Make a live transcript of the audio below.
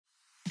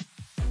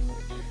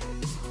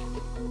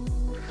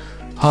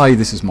Hi,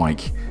 this is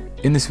Mike.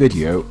 In this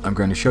video, I'm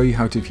going to show you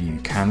how to view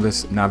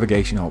Canvas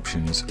navigation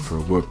options for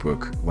a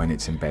workbook when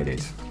it's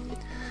embedded.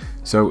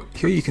 So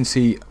here you can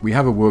see we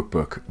have a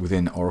workbook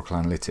within Oracle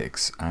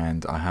Analytics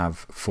and I have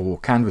 4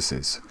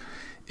 canvases.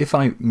 If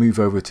I move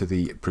over to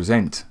the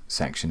Present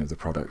section of the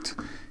product,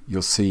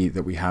 you'll see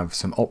that we have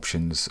some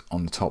options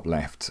on the top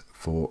left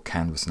for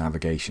Canvas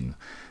navigation.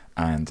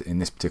 And in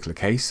this particular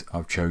case,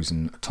 I've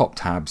chosen Top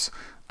Tabs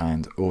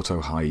and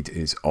Auto Hide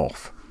is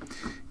off.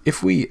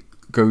 If we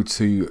go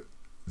to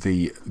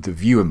the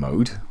viewer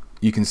mode,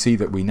 you can see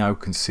that we now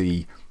can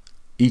see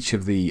each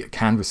of the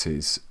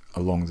canvases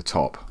along the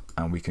top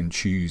and we can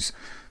choose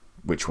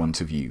which one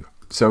to view.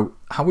 So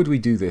how would we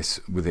do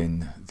this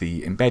within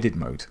the embedded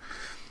mode?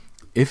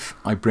 If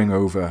I bring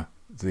over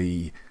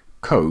the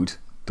code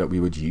that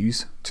we would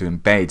use to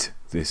embed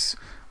this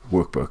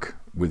workbook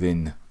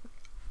within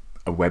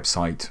a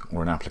website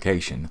or an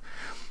application,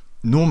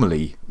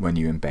 normally when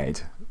you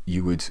embed,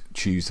 you would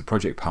choose the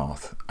project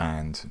path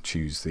and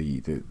choose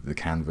the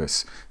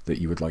canvas that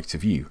you would like to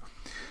view.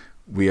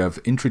 We have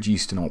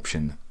introduced an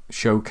option,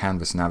 Show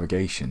Canvas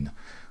Navigation,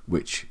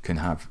 which can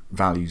have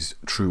values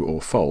true or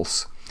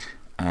false,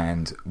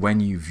 and when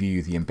you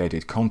view the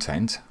embedded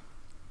content,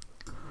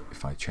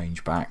 if I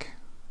change back,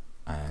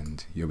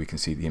 and here we can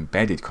see the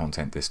embedded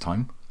content this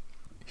time,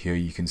 here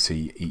you can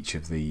see each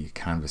of the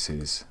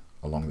canvases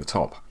along the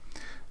top,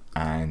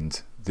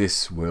 and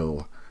this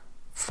will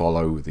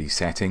follow the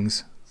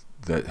settings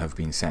that have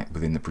been set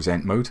within the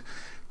present mode.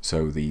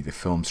 So the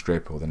film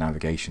strip or the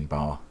navigation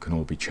bar can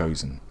all be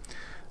chosen.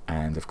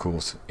 And of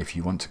course, if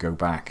you want to go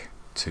back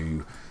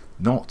to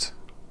not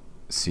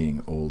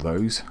seeing all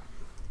those,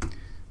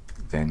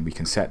 then we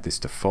can set this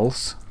to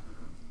false.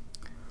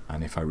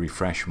 And if I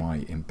refresh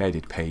my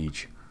embedded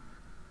page,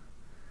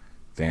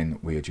 then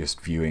we are just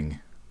viewing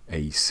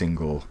a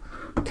single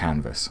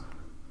canvas.